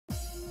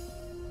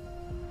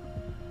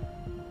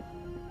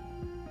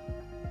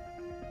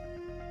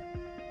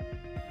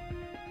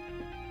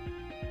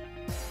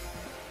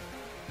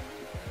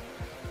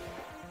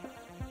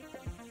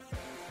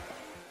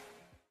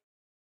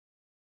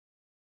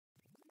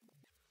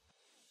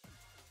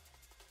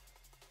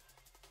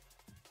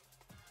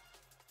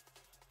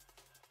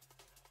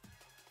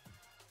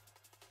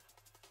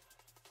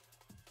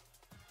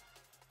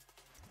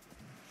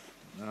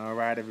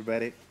Alright,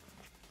 everybody.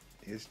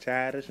 It's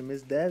Childish and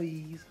Miss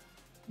Debbie's.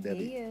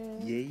 Yeah.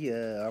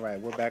 Yeah. Alright,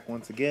 we're back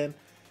once again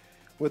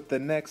with the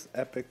next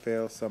Epic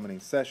Fail summoning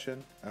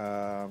session.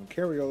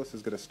 Carriolis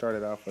is going to start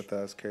it off with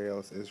us.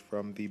 Carriolis is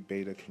from the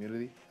beta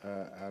community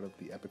out of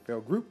the Epic Fail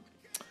group.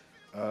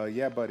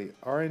 Yeah, buddy.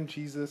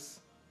 RNGesus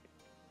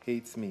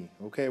hates me.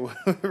 Okay, well,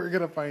 we're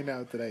going to find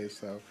out today.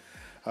 So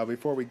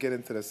before we get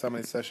into the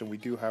summoning session, we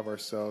do have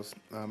ourselves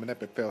an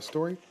Epic Fail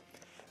story.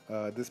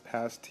 This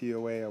past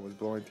TOA, I was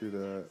blowing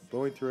through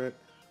it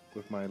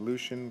with my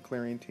Lucian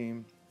clearing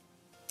team,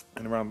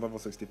 and around level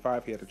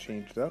 65, he had to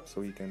change it up so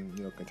he can,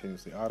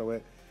 continuously auto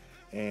it.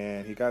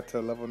 And he got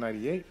to level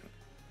 98,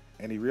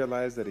 and he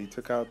realized that he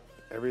took out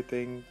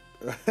everything,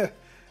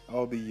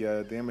 all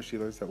the damage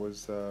dealers that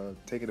was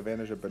taking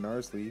advantage of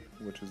Bernard's lead,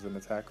 which was an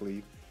attack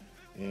lead,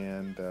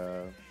 and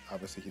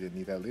obviously he didn't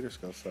need that leader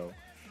skill, so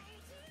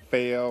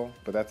fail,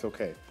 but that's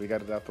okay. We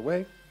got it out the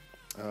way.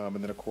 And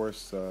then of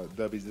course,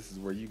 Dubbies, this is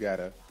where you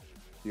gotta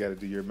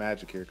do your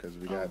magic here, because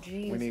we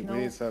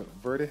need some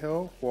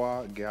Vertihil,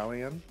 Hua,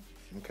 Galleon.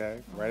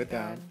 Okay, write it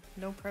down.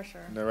 No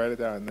pressure. No, write it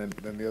down, and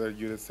then the other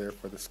units there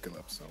for the skill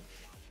up. So,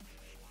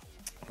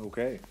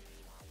 okay,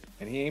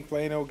 and he ain't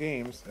playing no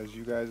games, as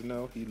you guys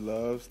know. He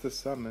loves to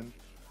summon,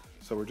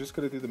 so we're just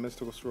gonna do the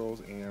mystical scrolls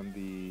and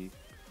the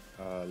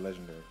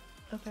legendary.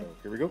 Okay. So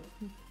here we go.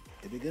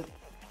 Here we go.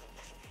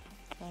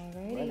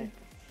 Alrighty.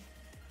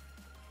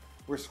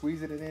 We're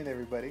squeezing it in,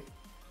 everybody.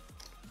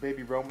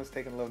 Baby Roma's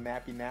taking a little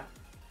nappy nap.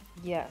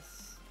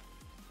 Yes.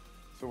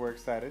 So we're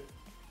excited.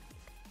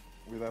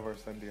 We love our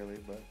son dearly,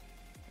 but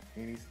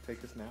he needs to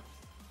take his naps.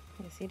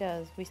 Yes, he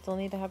does. We still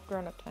need to have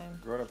grown-up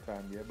time. Grown-up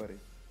time, yeah, buddy.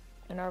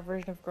 And our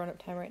version of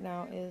grown-up time right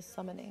now is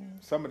summoning.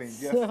 Summoning,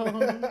 yes.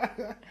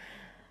 So,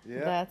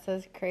 yeah. That's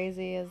as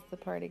crazy as the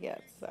party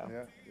gets, so.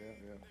 Yeah.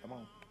 Come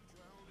on.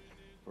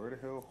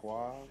 Vertihil,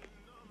 Hua,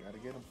 gotta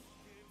get him.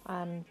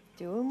 I'm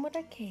doing what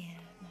I can.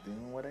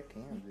 Doing what I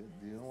can,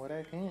 just doing what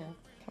I can.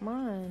 Come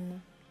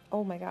on.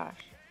 Oh my gosh.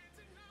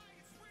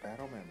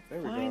 Battle man. There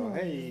we Finally. go.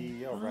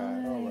 Hey, alright.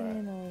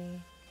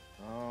 Finally.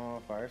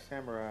 Oh, Fire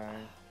Samurai.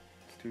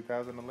 It's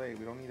 2008.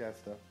 We don't need that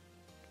stuff.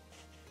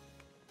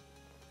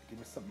 Give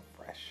me something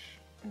fresh.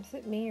 Is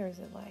it me or is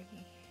it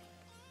laggy?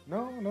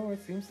 No,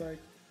 it seems like,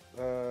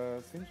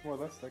 seems more or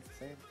less like the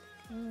same.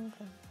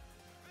 Okay.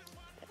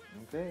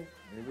 Okay,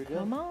 here we go.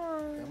 Come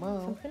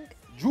on. Something.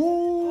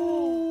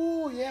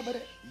 Jewel! Yeah,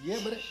 buddy.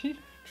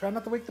 Try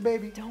not to wake the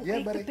baby. Don't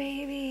wake the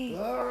baby.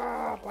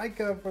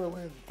 Leica for the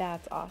win.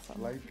 That's awesome.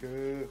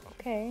 Leica.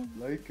 Okay.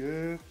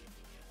 Leica.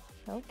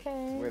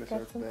 Okay. Way to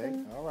start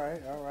today. All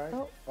right.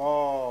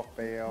 Oh.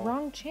 Fail.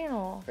 Wrong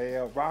channel.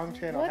 Fail. Wrong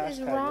channel. What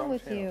is wrong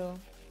with you?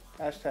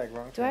 Hashtag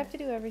wrong channel. Do I have to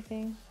do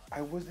everything?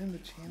 I was in the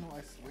channel,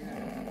 I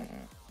swear.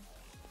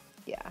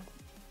 Yeah.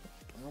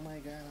 Oh my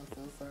god, I'm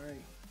so sorry.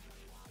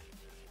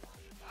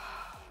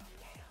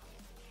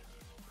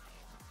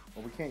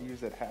 Well, we can't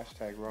use that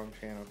hashtag wrong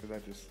channel because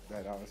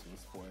that honestly would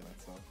spoil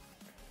it, so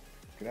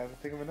could have to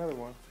think of another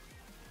one.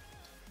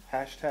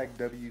 Hashtag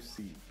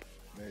WC.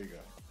 There you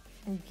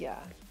go. Yeah.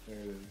 There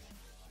it is.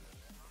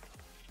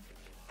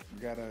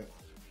 You gotta.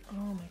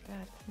 Oh my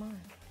god, come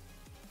on.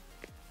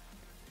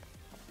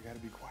 You gotta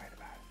be quiet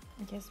about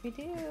it. Yes, we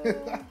do.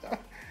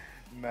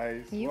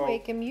 Nice. You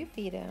wake him, you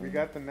feed him. We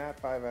got the Nat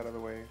 5 out of the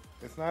way.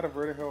 It's not a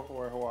Vertihil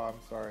or Hua, I'm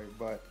sorry,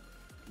 but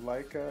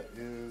Leica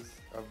is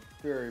a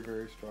very,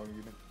 very strong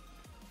unit.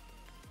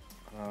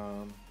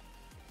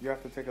 You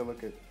have to take a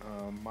look at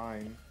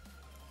mine.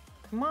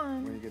 Come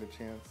on. When you get a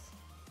chance.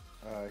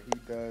 He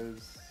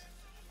does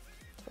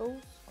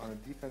Toes. On a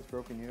defense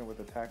broken unit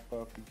with attack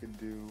buff, he can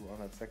do on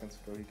that second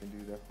skill. He can do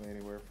definitely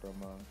anywhere from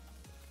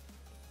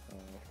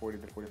 40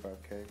 to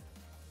 45k.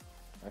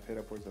 I've hit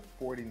upwards of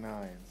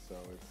 49, so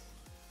it's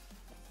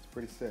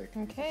pretty sick.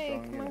 Okay,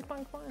 come on.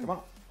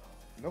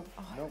 Nope.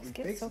 Oh, Nope. We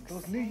fake so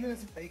those new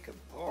units. Fake them.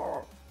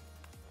 Oh.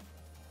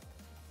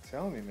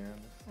 Tell me, man.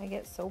 I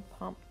get so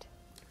pumped.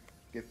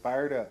 Get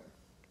fired up.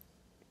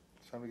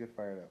 It's time to get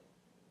fired up.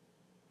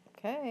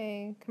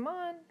 Okay, come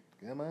on.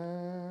 Come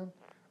on.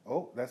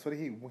 Oh, that's what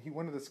he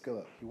wanted the skill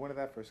up. He wanted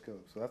that for a skill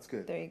up, so that's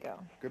good. There you go.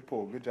 Good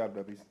pull. Good job,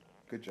 Dubbies.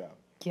 Good job.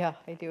 Yeah,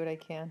 I do what I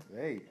can.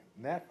 Hey,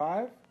 Nat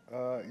 5?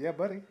 Yeah,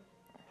 buddy.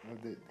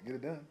 Get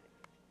it done.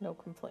 No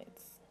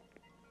complaints.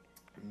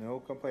 No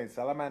complaints.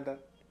 Salamander.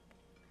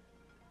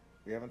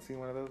 We haven't seen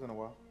one of those in a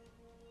while.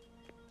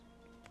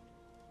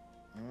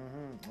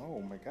 Oh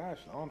my gosh,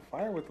 on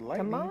fire with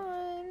lightning. Come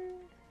on.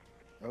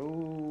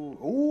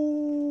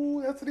 Oh,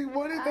 that's what he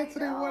wanted.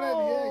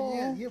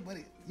 Yeah,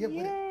 buddy. Yeah,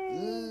 buddy.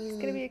 He's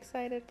gonna be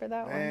excited for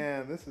that one.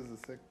 Man, this is a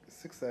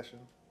sick session.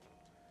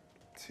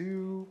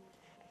 2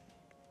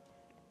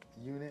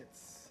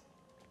 units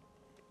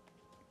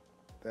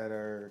that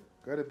are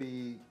gonna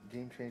be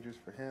game changers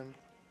for him.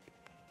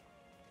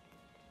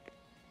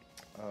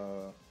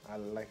 I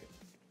like it.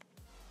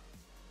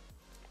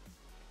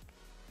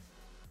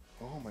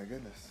 Oh my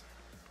goodness.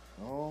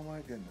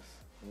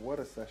 What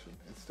a session.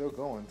 It's still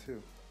going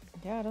too.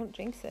 Yeah, don't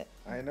jinx it.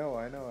 I know.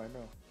 I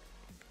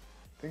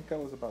think that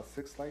was about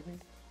 6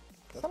 lightning.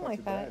 That's Something not like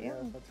too that, bad. yeah.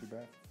 That's not too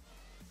bad.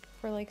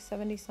 for like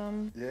 70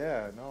 some.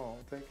 Yeah, no, I'll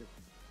take it.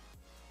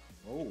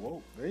 Oh,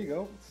 whoa, there you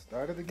go.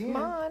 Started again.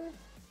 Come on.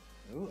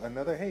 Ooh,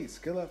 another, hey,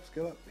 skill up,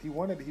 skill up. He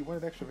wanted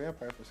extra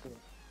vampire for skill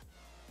up.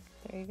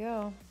 There you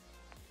go.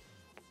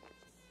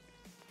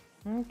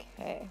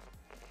 Okay.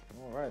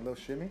 All right, little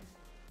shimmy.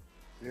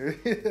 There's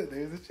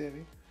the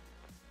shimmy.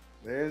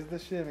 There's the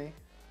shimmy.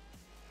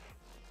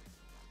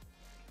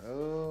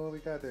 Oh, we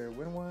got there.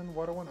 Win one,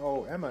 water one.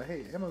 Oh, Emma.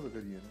 Hey, Emma's a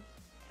good unit.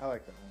 I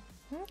like that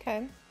one.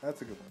 Okay.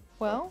 That's a good one.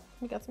 Well,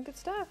 we got some good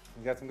stuff.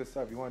 We got some good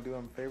stuff. You want to do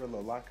them a favor? A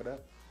little lock it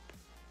up?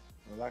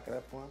 Lock it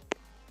up one?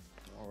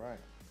 All right.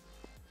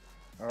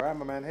 All right,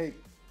 my man. Hey,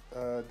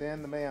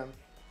 Dan the man,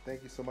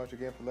 thank you so much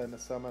again for letting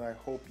us summon. I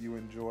hope you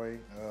enjoy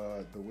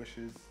the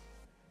wishes,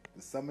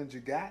 the summons you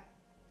got.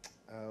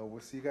 We'll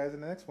see you guys in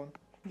the next one.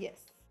 Yes.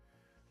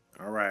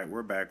 All right,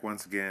 we're back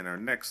once again. Our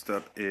next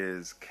up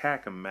is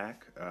Kakamac.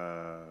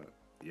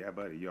 Yeah,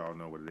 buddy, you all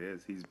know what it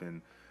is. He's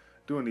been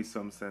doing these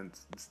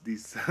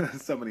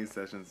summoning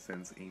sessions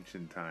since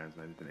ancient times,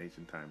 man. It's been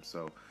ancient times.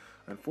 So,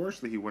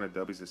 unfortunately, he wanted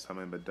W's to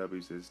summon, but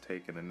W's is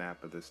taking a nap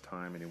at this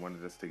time, and he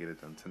wanted us to get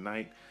it done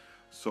tonight.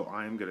 So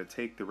I'm gonna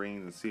take the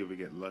reins and see if we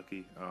get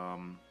lucky. I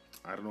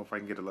don't know if I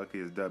can get it lucky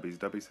as W's.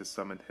 W's has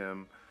summoned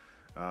him.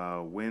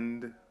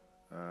 Wind.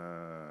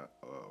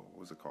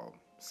 What's it called?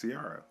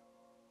 Ciara.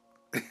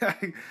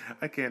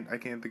 I can't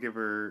think of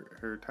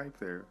her type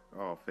there.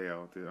 Oh,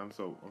 fail, dude. I'm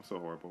so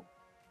horrible.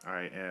 All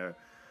right,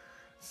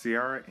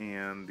 Ciara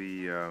and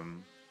the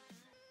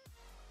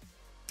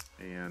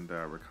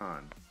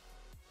Rakan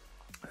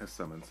has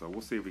summoned. So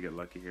we'll see if we get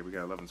lucky here. We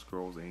got 11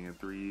 scrolls and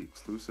 3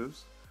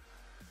 exclusives.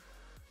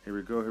 Here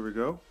we go. Here we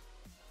go.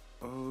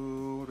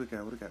 Oh, what do we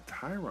got? What do we got?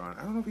 Tyron.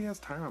 I don't know if he has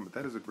Tyron, but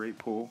that is a great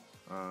pull.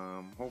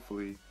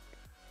 Hopefully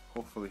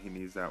he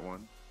needs that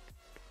one.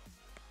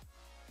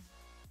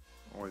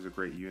 Always a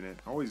great unit.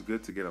 Always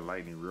good to get a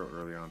lightning real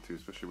early on too,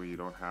 especially when you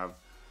don't have,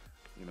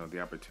 you know, the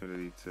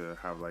opportunity to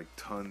have like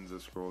tons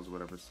of scrolls or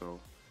whatever. So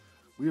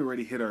we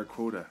already hit our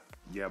quota.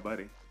 Yeah,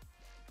 buddy.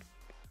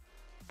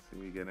 See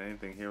if we get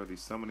anything here with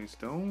these summoning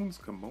stones.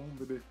 Come on,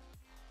 baby.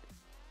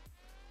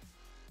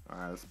 All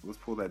right, let's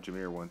pull that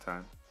Jameer one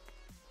time.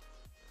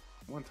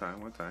 One time.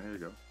 Here you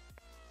go.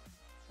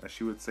 As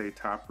she would say,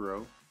 top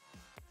row.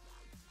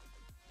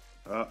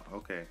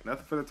 Okay.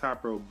 Nothing for the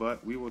top row,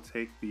 but we will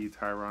take the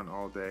Tyron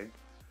all day.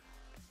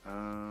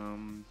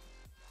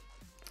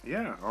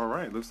 Yeah, all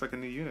right. Looks like a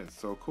new unit.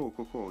 So cool.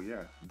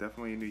 Yeah,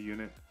 definitely a new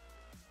unit.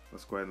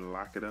 Let's go ahead and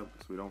lock it up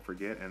so we don't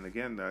forget. And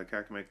again,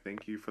 Kakamac,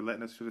 thank you for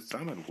letting us do the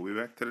summon. We'll be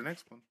back to the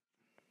next one.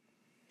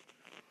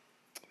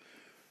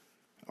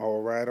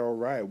 All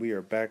right. We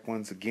are back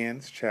once again.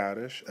 It's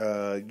Childish.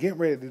 Getting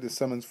ready to do the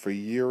summons for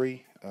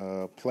Yuri.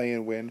 Play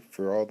and win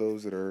for all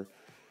those that are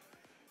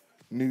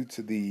new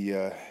to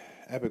the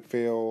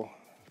EpicFail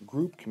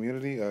group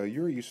community.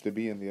 Yuri used to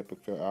be in the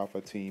EpicFail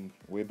Alpha team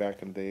way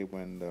back in the day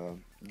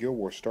when Guild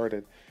Wars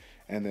started.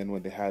 And then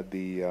when they had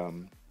the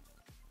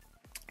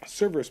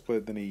server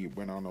split, then he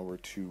went on over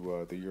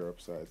to the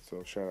Europe side.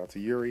 So shout out to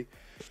Yuri.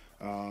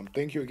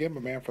 Thank you again,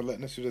 my man, for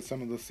letting us do the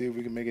summons. Let's see if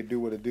we can make it do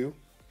what it do.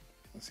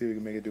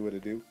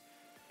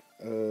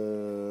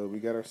 We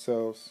got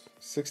ourselves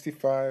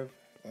 65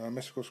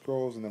 mystical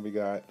scrolls, and then we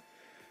got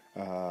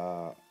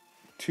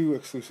 2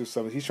 exclusive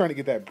summons. He's trying to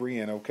get that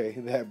Brienne, okay?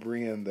 That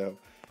Brienne, though.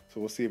 So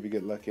we'll see if we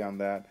get lucky on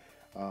that.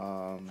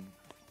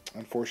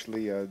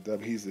 Unfortunately,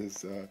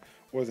 W's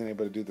wasn't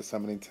able to do the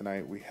summoning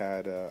tonight. We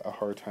had a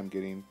hard time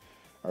getting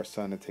our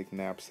son to take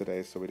naps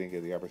today, so we didn't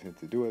get the opportunity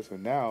to do it. So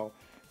now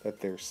that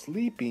they're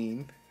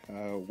sleeping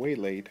way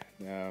late,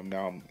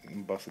 now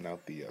I'm busting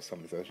out the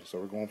summon session. So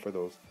we're going for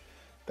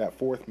that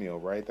 4th meal,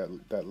 right?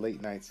 That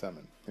late night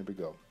summon. Here we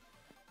go.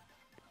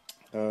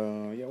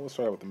 Yeah, we'll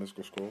start out with the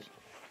mystical scrolls.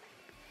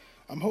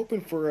 I'm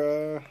hoping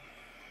for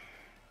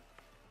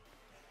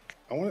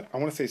I want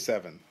to say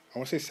 7. I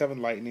want to say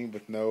 7 lightning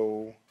with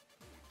no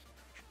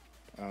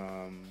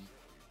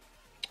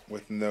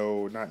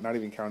not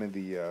even counting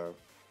the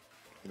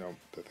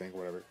the thing,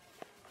 whatever.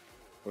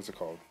 What's it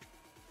called?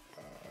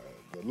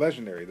 The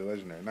legendary,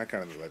 not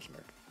counting the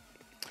legendary.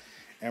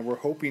 And we're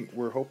hoping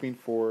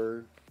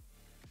for,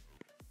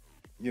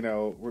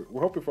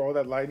 we're hoping for all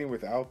that lightning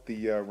without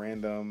the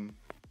random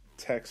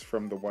text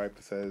from the wife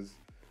that says,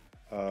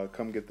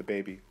 "Come get the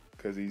baby,"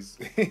 because he's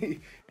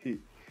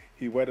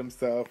he wet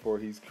himself or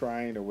he's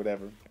crying or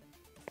whatever.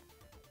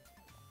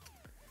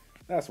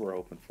 That's what we're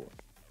hoping for.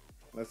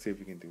 Let's see if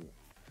we can do it.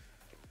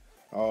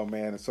 Oh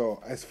man,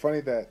 so it's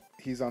funny that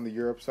he's on the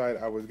Europe side.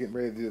 I was getting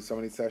ready to do the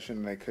summoning session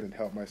and I couldn't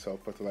help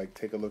myself but to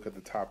take a look at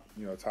the top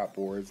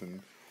boards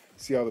and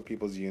see all the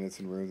people's units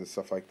and runes and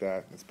stuff like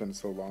that. It's been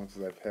so long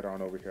since I've head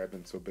on over here. I've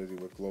been so busy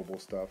with global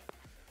stuff.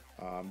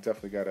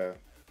 Definitely gotta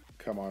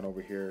come on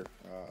over here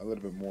a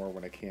little bit more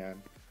when I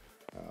can,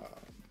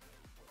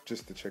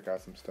 just to check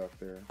out some stuff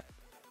there.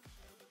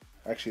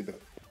 Actually,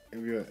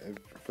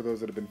 for those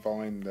that have been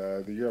following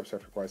the Europe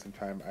side for quite some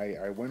time,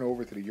 I went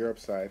over to the Europe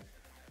side.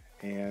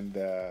 And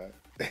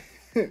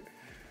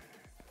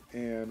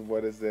and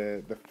what is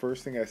the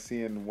first thing I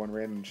see in one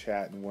random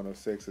chat in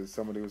 106 is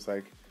somebody was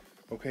like,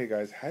 Okay,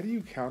 guys, how do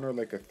you counter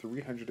like a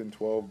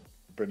 312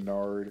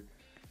 Bernard,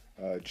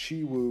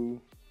 Chiwu,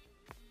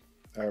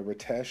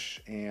 Ritesh,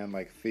 and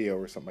like Theo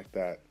or something like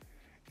that?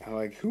 And I'm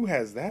like, who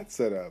has that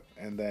set up?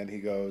 And then he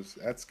goes,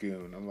 that's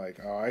Goon. I'm like,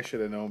 oh, I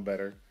should have known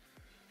better.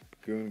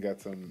 Goon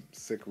got some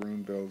sick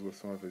rune builds with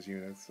some of his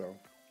units, so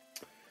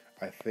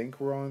I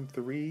think we're on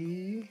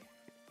 3.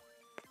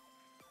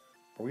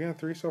 Are we on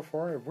 3 so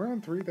far? If we're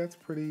on 3, that's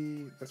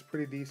pretty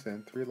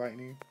decent. 3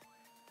 lightning.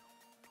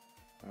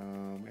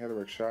 We had the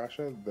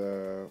Rakshasha,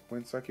 the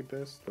Wind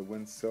Succubus, the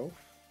Wind Sylph.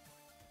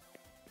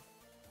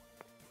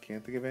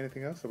 Can't think of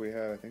anything else that we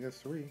had. I think that's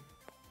 3.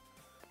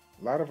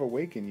 A lot of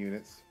Awaken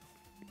units.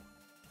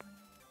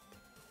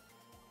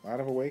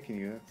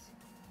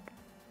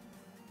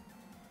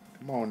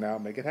 Come on now,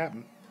 make it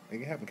happen.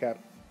 Make it happen, Cap.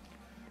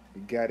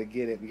 We gotta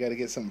get it. We gotta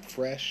get something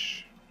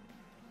fresh.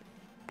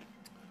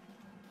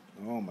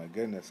 Oh my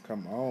goodness,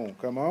 come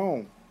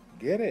on.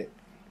 Get it.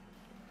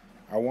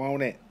 I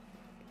want it.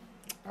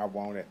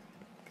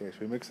 Okay, should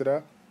we mix it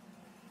up?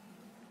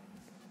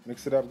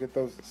 Get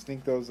those,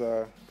 sneak those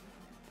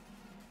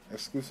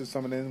exclusive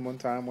summon in one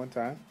time.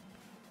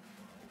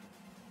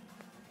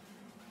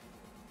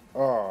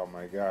 Oh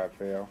my god,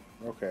 fail.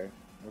 Okay.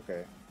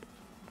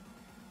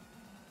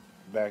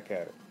 Back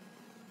at it.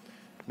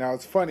 Now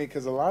it's funny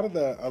because a lot of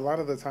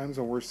the times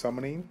when we're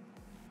summoning,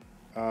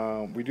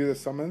 we do the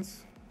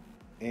summons,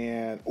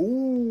 and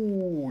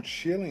ooh,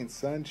 chilling.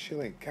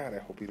 God, I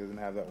hope he doesn't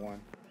have that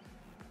one.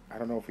 I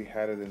don't know if he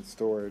had it in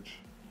storage.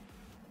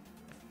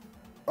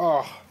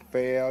 Oh,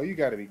 fail! You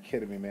got to be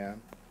kidding me,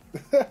 man.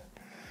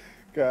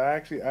 God, I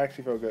actually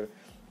felt good.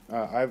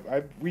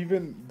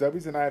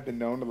 W's and I have been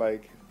known to,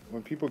 like,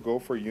 when people go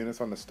for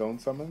units on the stone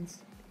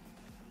summons,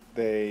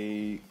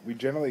 we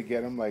generally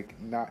get them like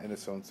not in the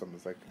stone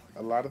summons. Like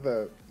a lot of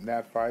the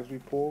Nat 5s we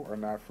pull are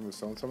not from the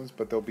stone summons,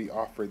 but they'll be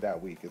offered that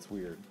week. It's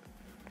weird,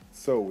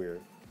 so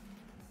weird.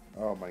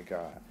 Oh my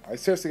god, I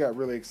seriously got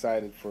really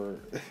excited for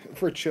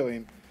for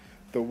chilling.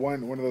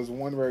 One of those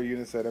rare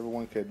units that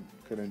everyone could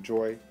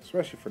enjoy,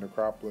 especially for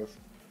Necropolis.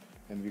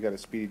 And we got a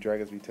Speedy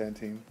Dragons V10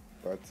 team,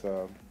 but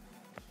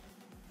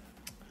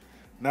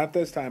not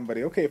this time,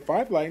 buddy. Okay,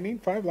 5 lightning.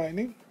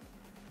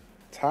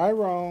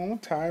 Tyrone.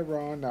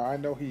 Now I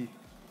know he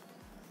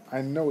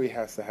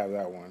has to have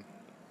that one.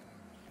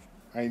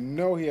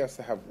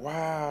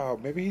 Wow,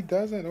 maybe he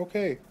doesn't.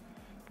 Okay,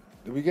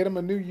 did we get him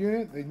a new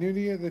unit? A new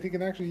unit that he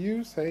can actually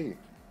use? Hey,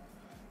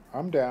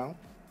 I'm down.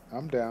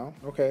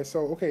 Okay,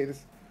 so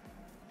this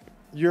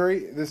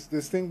Yuri,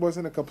 this thing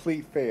wasn't a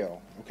complete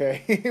fail.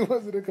 Okay, it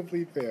wasn't a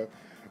complete fail.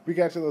 We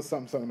got you a little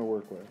something to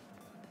work with.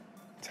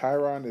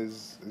 Tyron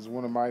is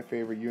one of my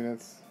favorite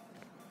units.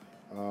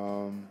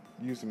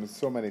 Use him in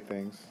so many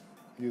things.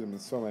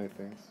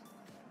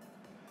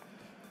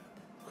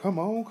 Come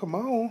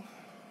on.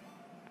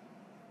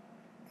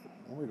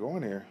 Where are we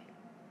going here?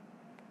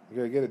 We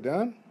gotta get it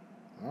done?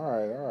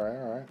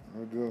 Alright.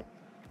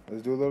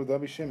 Let's do a little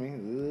W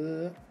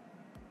shimmy.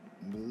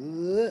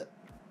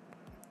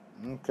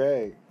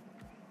 Okay.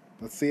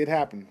 Let's see it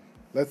happen.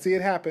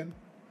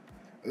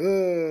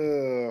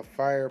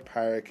 Fire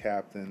Pirate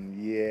Captain.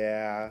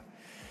 Yeah.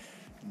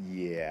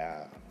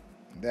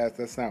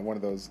 That's not one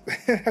of those.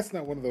 That's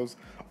not one of those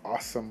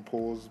awesome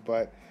pulls,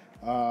 but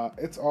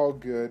it's all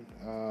good.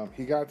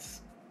 He got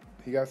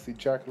the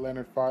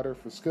Jack-o'-lantern fodder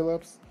for skill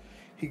ups.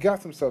 He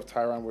got himself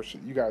Tyron, which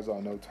you guys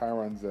all know.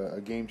 Tyron's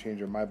a game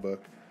changer in my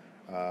book.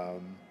 Yeah,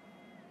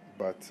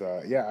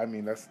 I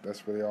mean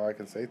that's really all I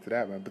can say to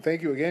that, man. But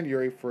thank you again,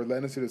 Yuri, for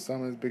letting us do the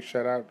summons. Big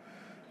shout out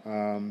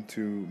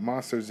to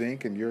Monsters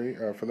Inc. and Yuri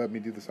for letting me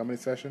do the summoning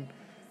session.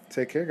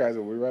 Take care, guys.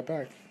 We'll be right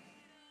back.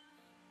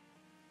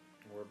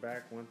 We're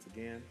back once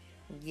again.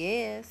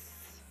 Yes.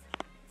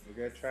 We're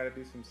gonna try to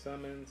do some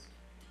summons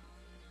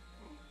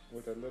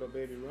with our little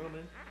baby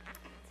Roman.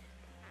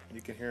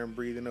 You can hear him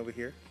breathing over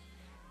here.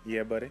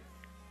 Yeah, buddy.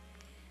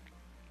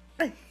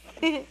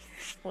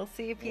 We'll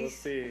see if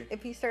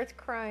he starts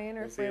crying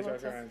or if he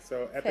lets us.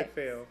 So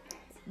EpicFail.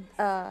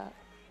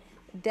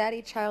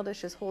 Daddy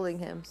Childish is holding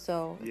him,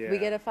 so if we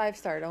get a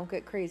 5-star, don't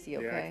get crazy,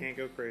 okay? Yeah, I can't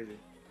go crazy.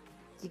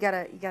 You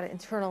gotta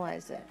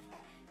internalize it.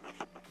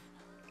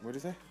 What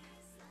is that?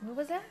 What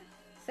was that?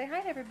 Say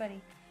hi to everybody.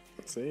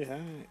 Say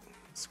hi.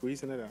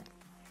 Squeezing it out.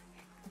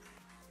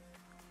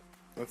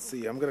 Let's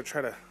see. I'm gonna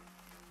try to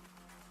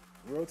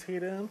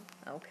rotate him.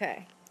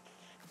 Okay.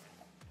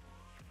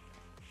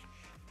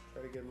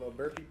 Try to get a little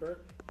burpee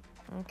burp.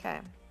 Okay.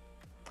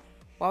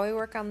 While we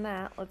work on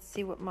that, let's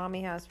see what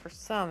Mommy has for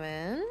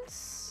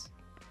summons.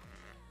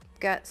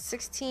 Got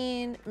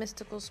 16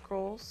 mystical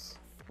scrolls,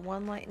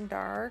 1 light and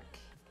dark,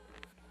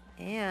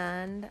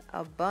 and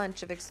a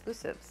bunch of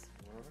exclusives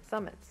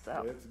summons.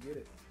 So let's get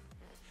it.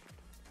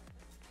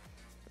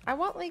 I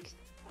want like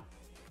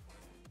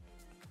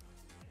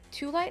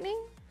 2 lightning.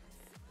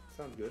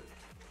 Sounds good.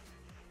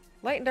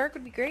 Light and dark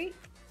would be great.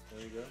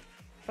 There you go.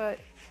 But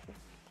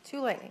 2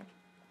 lightning.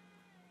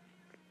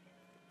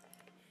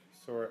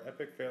 So our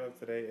epic fail of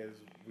today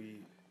is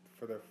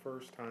for the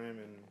first time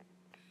in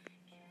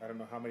I don't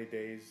know how many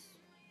days,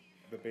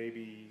 the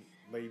baby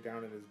laid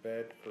down in his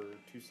bed for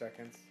 2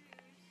 seconds.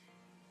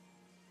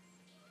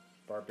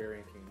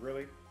 Barbarian King,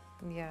 really?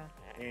 Yeah.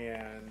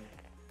 And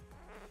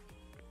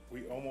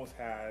we almost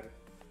had,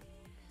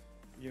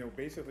 you know,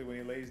 basically when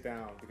he lays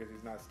down because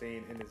he's not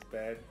staying in his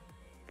bed,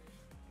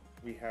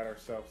 we had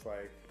ourselves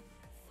like,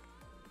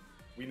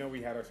 we know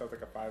we had ourselves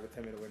like a 5 to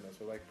 10 minute window.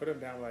 So like put him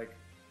down like,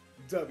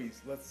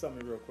 dubbies, let's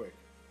summon real quick.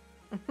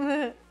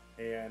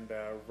 And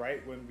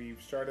right when we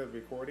started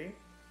recording,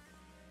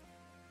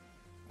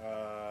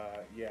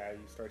 yeah,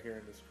 you start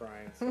hearing this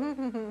crying.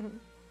 So.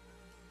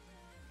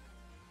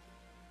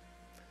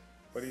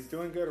 But he's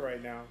doing good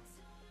right now.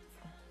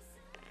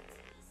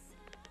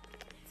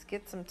 Let's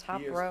get some top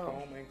he is row.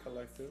 Calm and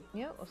collected.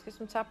 Yep, let's get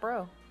some top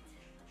row.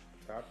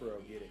 Top row,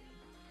 get it.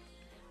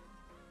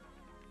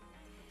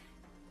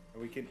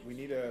 And we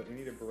need a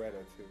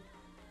Beretta too.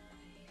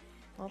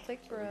 I'll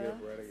take So Beretta. we get a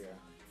Beretta, yeah.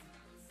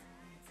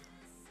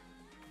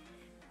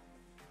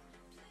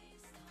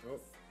 Oh,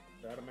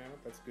 got a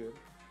mammoth. That's good.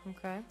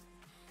 Okay.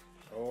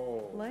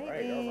 Oh,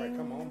 Lightning. all right.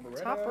 Come on,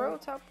 Beretta. Top row,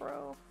 top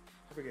row.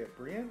 Don't forget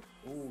Brian.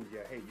 Ooh,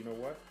 yeah. Hey, you know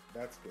what?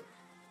 That's good.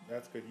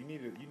 That's good. You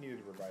needed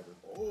a reviver.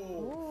 Oh,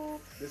 Ooh.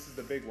 This is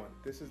the big one.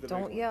 This is the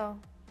Don't big yell.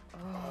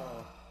 one.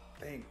 Oh,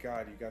 thank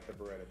God you got the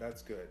Beretta.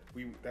 That's good.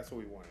 That's what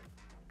we wanted.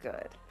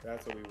 Good.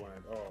 That's what we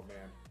wanted. Oh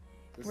man.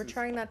 We're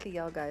trying not to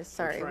yell, guys.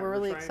 Sorry, we're we're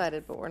really trying-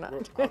 excited, but we're not.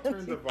 I'll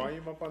turn the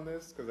volume up on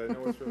this because I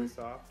know it's really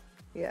soft.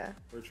 Yeah.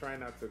 We're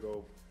trying not to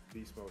go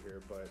beast mode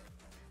here, but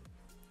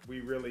we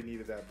really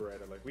needed that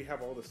Beretta. Like we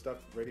have all the stuff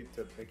ready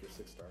to make your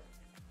 6-star.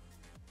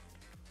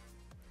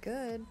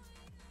 Good.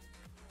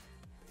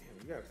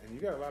 Damn, you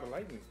got a lot of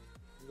lightning.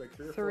 There's like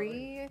 3 or 4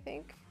 lightning. 3, I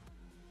think.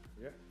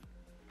 Yeah.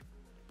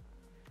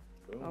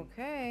 Boom.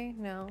 Okay,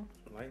 no.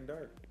 Light and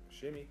dark.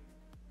 Shimmy.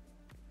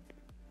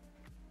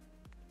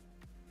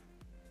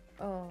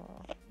 Oh.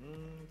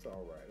 It's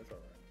all right. It's all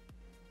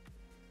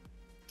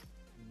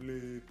right.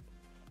 Bleep.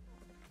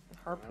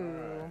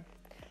 Harpoo.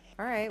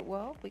 All right,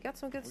 well, we got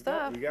some good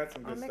stuff. We got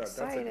some good I'm stuff.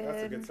 excited.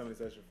 That's a good summary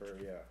session for,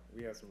 yeah.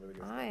 We have some really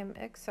good stuff. I am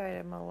excited.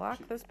 I'm going to lock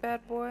this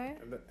bad boy.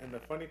 And the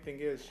funny thing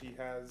is,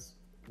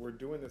 we're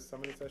doing this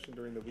summoning session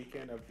during the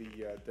weekend of the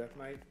Death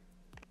Knight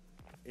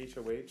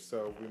HOH,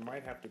 so we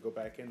might have to go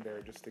back in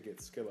there just to get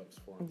skill ups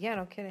for him. Yeah,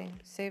 no kidding.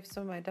 Save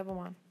some of my double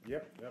one.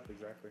 Yep,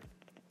 exactly.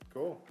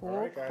 Cool. Cool, All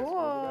right, guys.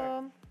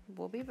 cool.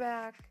 We'll be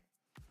back.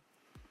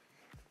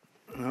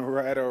 All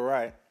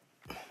right.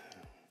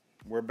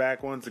 We're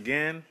back once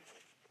again.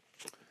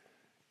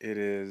 It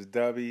is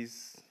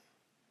Dubbies,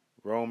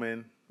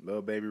 Roman,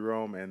 Little Baby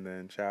Rome, and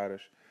then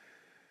Childish.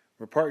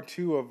 We're part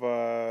 2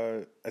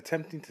 of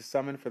attempting to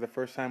summon for the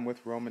first time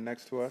with Roman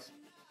next to us.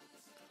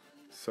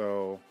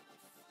 So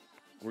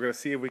we're going to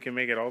see if we can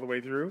make it all the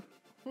way through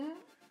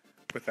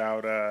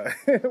without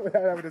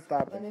having to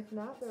stop it. And if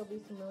not, there'll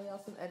be some really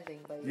awesome editing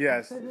by you.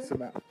 Yes,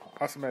 some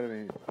awesome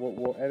editing.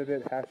 We'll edit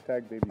it,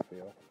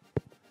 #babyfail.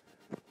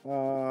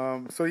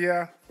 So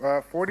yeah,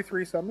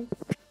 43 summons.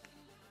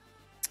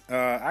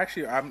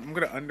 Actually, I'm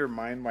gonna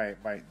undermine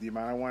the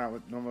amount I want. I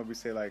would normally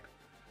say like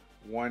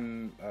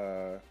one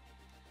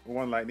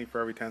lightning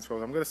for every 10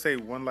 scrolls. I'm gonna say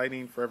 1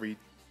 lightning for every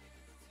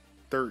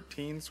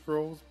 13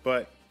 scrolls,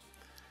 but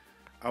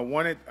I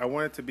want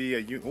it to be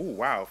a. Oh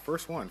wow,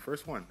 first one.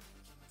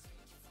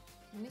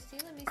 Let me see.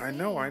 I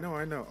know.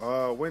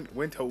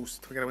 Wind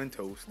toast. We got a wind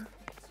toast.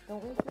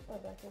 Don't wait too far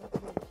back.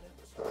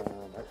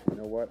 Actually, you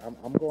know what?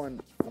 I'm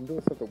doing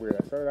something weird.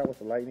 I started out with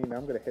the lightning. Now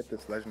I'm gonna hit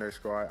this legendary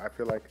scroll.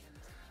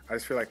 I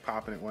just feel like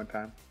popping it one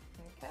time.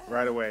 Okay.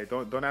 Right away.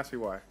 Don't ask me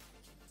why.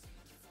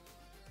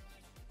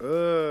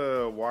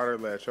 Water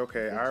ledge.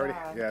 Okay, Good I already.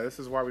 job. Yeah, this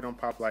is why we don't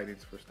pop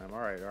lightnings first time. All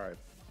right.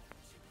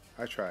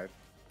 I tried.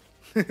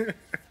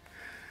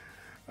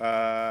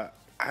 I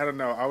don't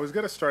know. I was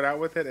gonna start out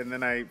with it, and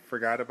then I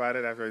forgot about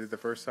it after I did the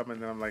first summon.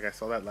 And then I'm like, I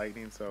saw that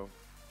lightning, so.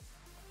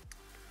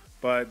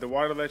 But the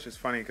water ledge is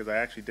funny because I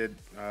actually did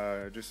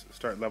just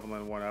start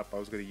leveling one up. I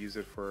was gonna use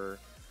it for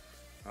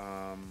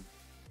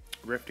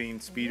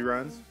rifting speed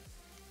runs.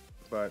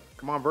 But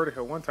come on,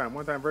 Vertihill, one time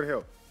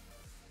Vertihill.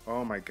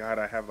 Oh my God,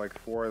 I have like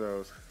 4 of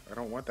those. I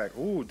don't want that.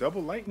 Ooh,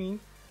 double lightning.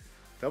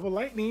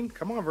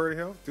 Come on,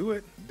 Vertihill, do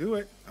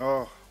it.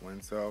 Oh,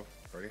 wind cell.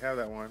 Already have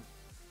that one.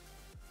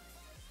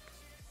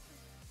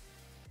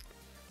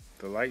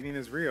 The lightning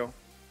is real.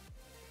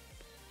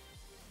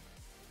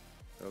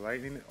 The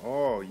lightning.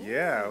 Oh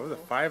yeah, it was a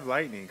 5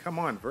 lightning. Come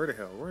on,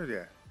 Vertihill. Where are you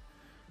at?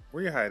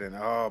 Where you hiding?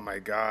 Oh my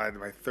God,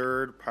 my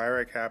 3rd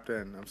pirate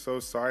captain. I'm so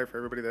sorry for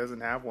everybody that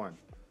doesn't have one.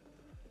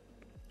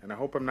 And I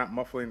hope I'm not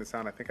muffling the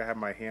sound. I think I have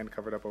my hand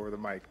covered up over the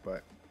mic,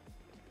 but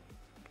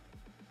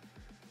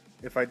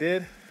if I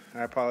did,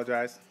 I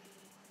apologize.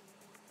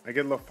 I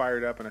get a little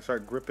fired up and I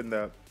start gripping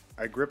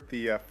I grip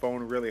the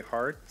phone really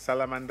hard.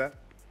 Salamanda.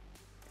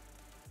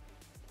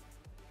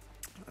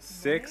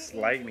 6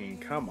 lightning.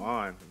 Come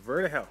on.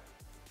 Vertihill.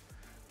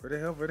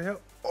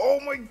 Oh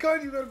my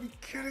God, you gotta be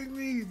kidding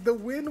me. The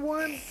wind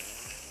one?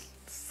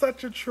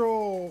 Such a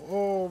troll.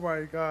 Oh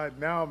my God.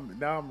 Now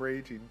I'm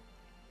raging.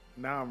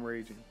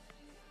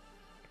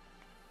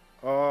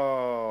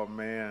 Oh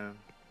man.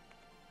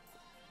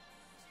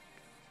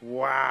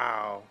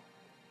 Wow.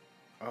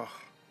 Oh.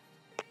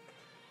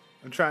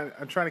 I'm trying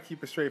to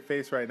keep a straight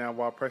face right now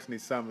while pressing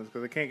these summons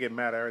because I can't get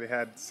mad. I already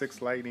had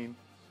 6 lightning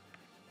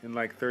and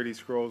like 30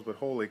 scrolls, but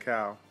holy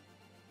cow.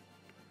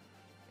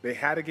 They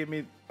had to give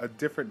me a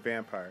different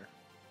vampire.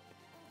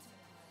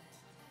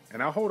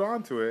 And I'll hold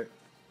on to it.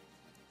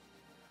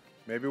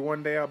 Maybe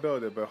one day I'll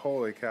build it, but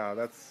holy cow,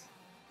 that's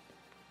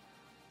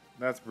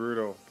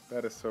brutal.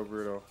 That is so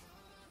brutal.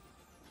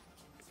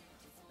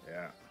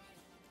 Yeah.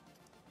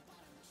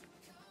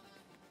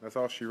 That's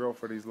all she wrote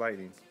for these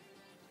lightning.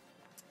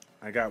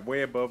 I got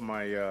way above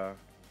my the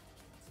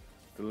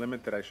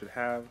limit that I should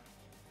have.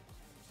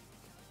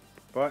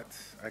 But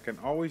I can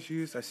always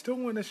use, I still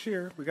want to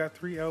share. We got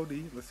 3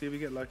 LD. Let's see if we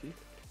get lucky.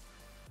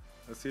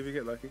 Let's see if we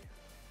get lucky.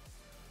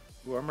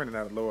 Ooh, I'm running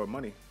out of lower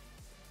money.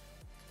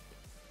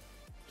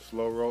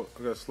 Slow roll.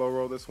 I'm gonna slow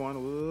roll this one.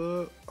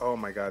 Ooh. Oh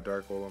my god,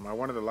 dark golem. I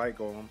wanted the light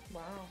golem.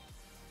 Wow.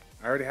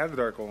 I already had the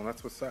dark golem.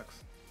 That's what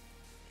sucks.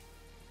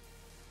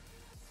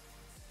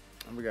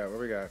 What we got? What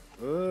we got?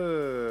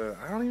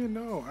 I don't even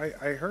know.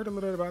 I heard a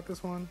little bit about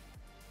this one.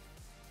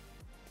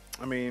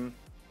 I mean,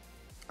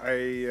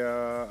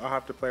 I'll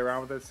have to play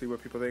around with it, see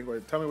what people think.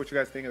 Tell me what you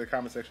guys think in the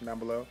comment section down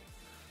below.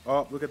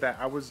 Oh, look at that.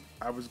 I was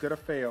gonna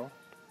fail.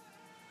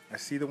 I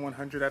see the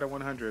 100 out of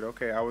 100.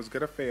 Okay, I was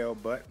gonna fail,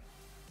 but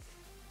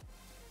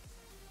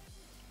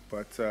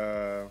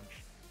I'm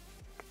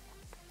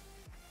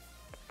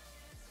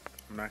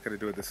not gonna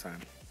do it this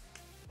time.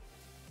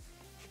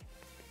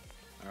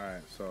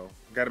 Alright, so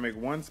got to make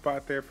one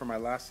spot there for my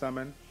last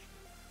summon.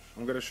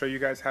 I'm gonna show you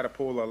guys how to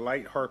pull a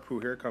light harpoo.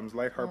 Here it comes,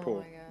 light harpoo. Oh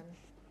my god.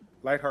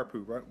 Light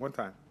harpoo, right? One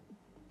time.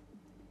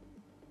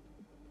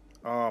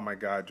 Oh my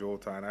god,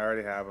 Jolton. I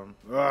already have him.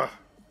 Ugh.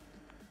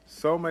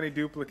 So many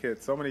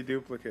duplicates. So many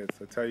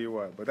duplicates. I tell you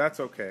what. But that's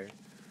okay.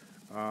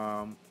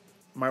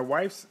 My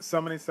wife's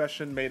summoning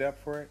session made up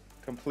for it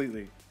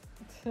completely.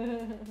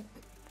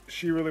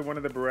 She really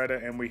wanted the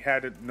Beretta, and we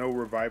had no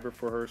reviver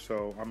for her,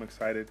 so I'm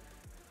excited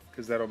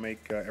because that'll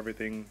make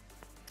everything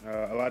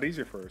a lot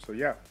easier for her. So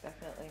yeah.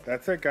 Definitely.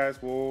 That's it,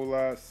 guys.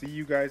 We'll see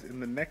you guys in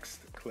the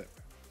next clip.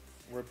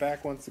 We're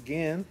back once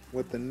again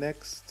with the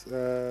next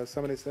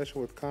summoning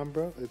session with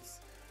Combro. It's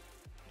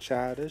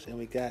Childish, and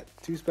we got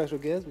 2 special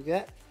guests. We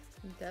got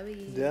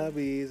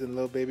Dubbies and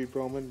little baby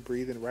Broman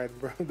breathing right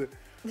above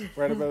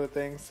the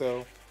thing.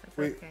 So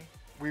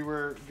we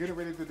were getting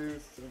ready to do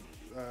some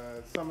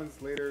summons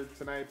later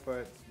tonight,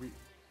 but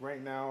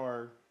right now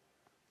our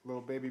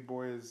little baby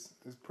boy is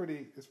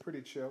pretty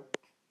chill.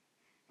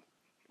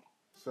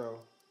 So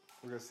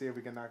we're gonna see if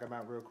we can knock him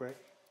out real quick.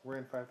 We're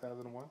in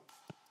 5001.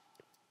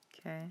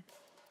 Okay.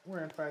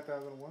 We're in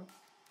 5001.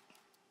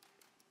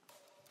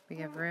 We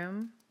have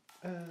room.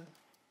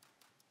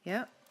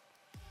 Yep.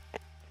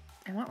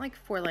 I want like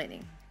 4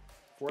 lightning.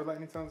 4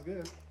 lightning sounds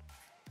good.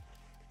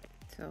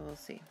 So we'll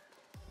see.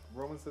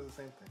 Roman says the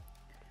same thing.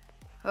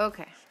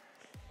 Okay.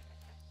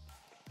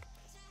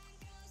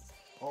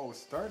 Oh,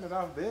 starting it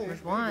off big.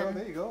 There's one.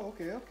 There you go.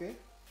 Okay.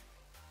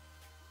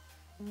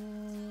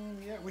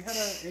 Yeah, we had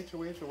a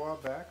HOH a while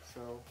back,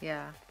 so.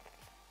 Yeah.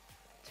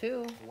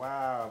 2.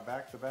 Wow,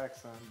 back to back,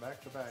 son.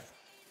 Back to back.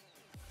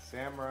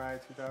 Samurai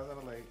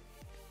 2008.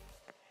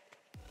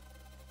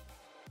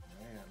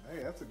 Man,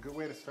 hey, that's a good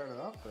way to start it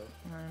off, though.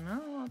 I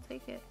know, I'll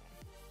take it.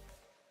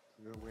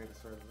 It's a good way to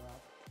start it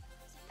off.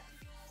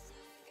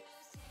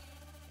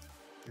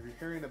 If you're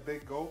hearing a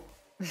big gulp,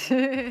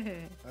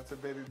 that's a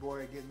baby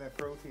boy getting that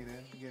protein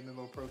in, getting a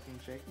little protein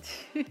shake.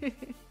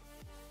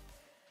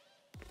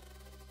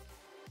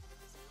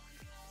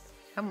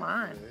 Come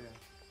on.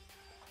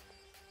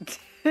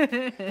 Yeah.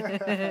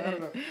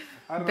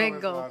 I don't Big know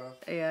gulp.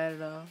 Yeah, I don't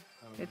know.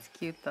 It's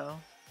cute though.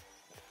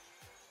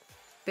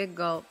 Big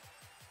gulp.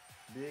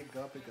 Big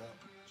gulp, big gulp.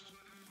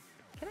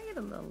 Can I get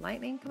a little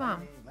lightning? Come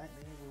on.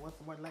 Lightning. We want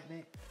some more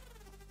lightning.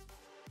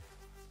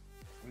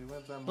 We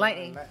want some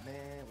lightning. More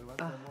lightning. We want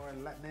some more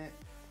lightning.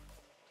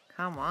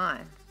 Come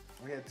on.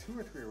 We had 2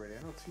 or 3 already.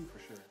 I know 2 for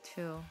sure.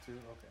 2. 2?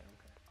 Okay.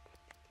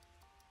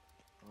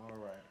 All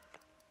right.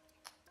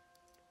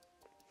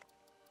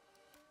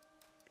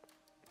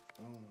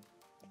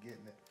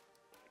 Getting it.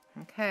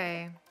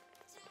 Okay.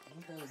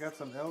 Okay, we got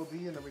some LD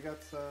and then we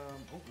got some.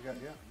 Oh, we got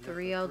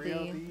 3 LD. 3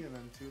 LD and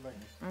then 2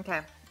 lightning.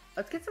 Okay.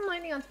 Let's get some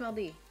lightning on some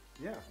LD.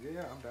 Yeah.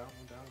 I'm down.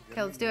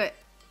 Okay, let's do it.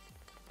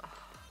 Oh,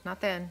 not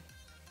then.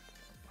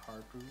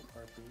 Harpoo.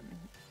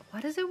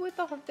 What is it with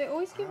the They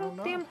always give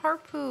out damn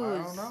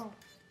harpoos. I don't know.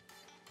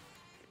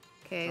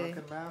 Okay.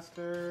 Drunken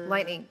Master.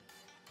 Lightning.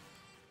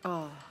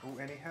 Oh. Oh,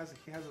 and he has a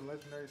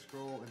legendary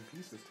scroll in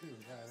pieces too.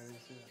 Yeah, I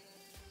didn't see that.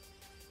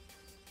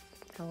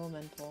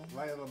 Elemental.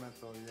 Light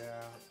Elemental,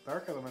 yeah.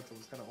 Dark Elemental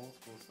was kind of old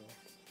school, so.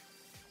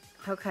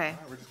 Okay.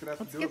 Right, we're just gonna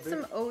have Let's to do get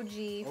some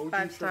OG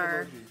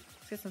 5-star.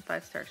 Let's get some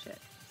 5-star shit.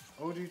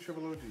 OG,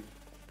 triple OG.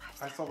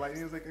 I saw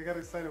lightning. I was like, I got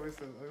excited. I was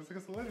like,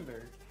 it's a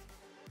legendary.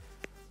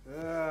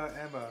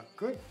 Emma,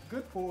 good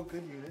pull,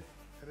 good unit.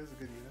 That is a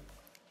good unit.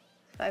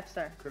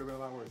 5-star. Could have been a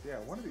lot worse. Yeah,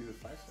 one of these is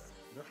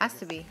 5-star. Has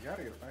to be. You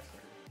gotta get a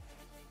 5-star.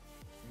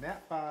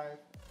 Nat 5.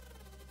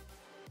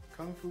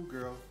 Kung Fu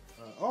Girl.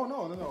 Oh, no.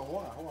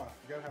 Hold on.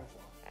 You gotta have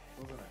one.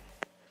 Those are nice.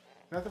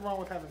 Nothing wrong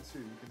with having two.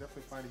 You can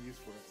definitely find a use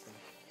for it. So.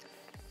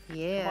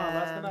 Yeah. Come on,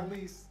 last but not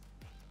least.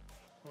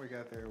 What we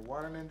got there?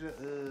 Water Ninja.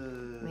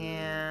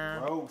 Yeah.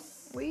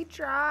 Gross. We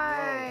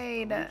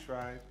tried.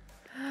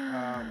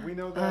 We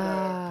know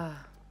that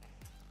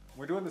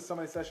we're doing the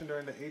summoning session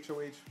during the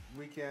HOH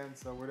weekend,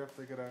 so we're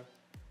definitely gonna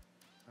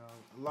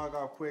log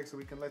off quick so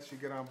we can let you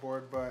get on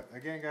board. But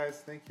again,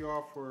 guys, thank you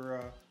all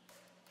for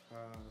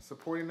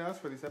supporting us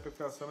for these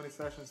EpicFail summoning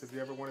sessions. If you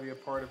ever want to be a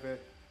part of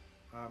it,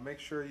 make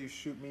sure you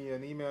shoot me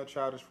an email,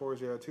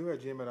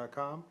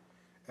 childish402@gmail.com,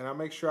 and I'll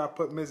make sure I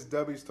put Miss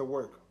W's to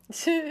work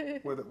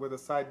with a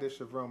side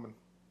dish of Roman.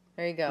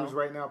 There you go. Who's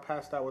right now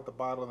passed out with the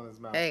bottle in his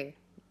mouth. Hey,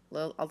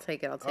 well, I'll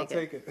take it. I'll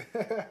take it.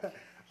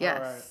 Yes.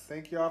 All right.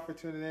 Thank you all for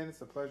tuning in.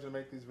 It's a pleasure to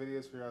make these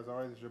videos for you as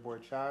always. It's your boy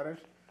Childish,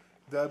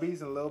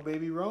 Dubbies, and little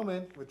baby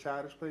Roman with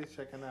ChildishPlays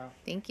checking out.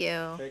 Thank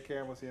you. Take care,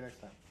 and we'll see you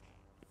next time.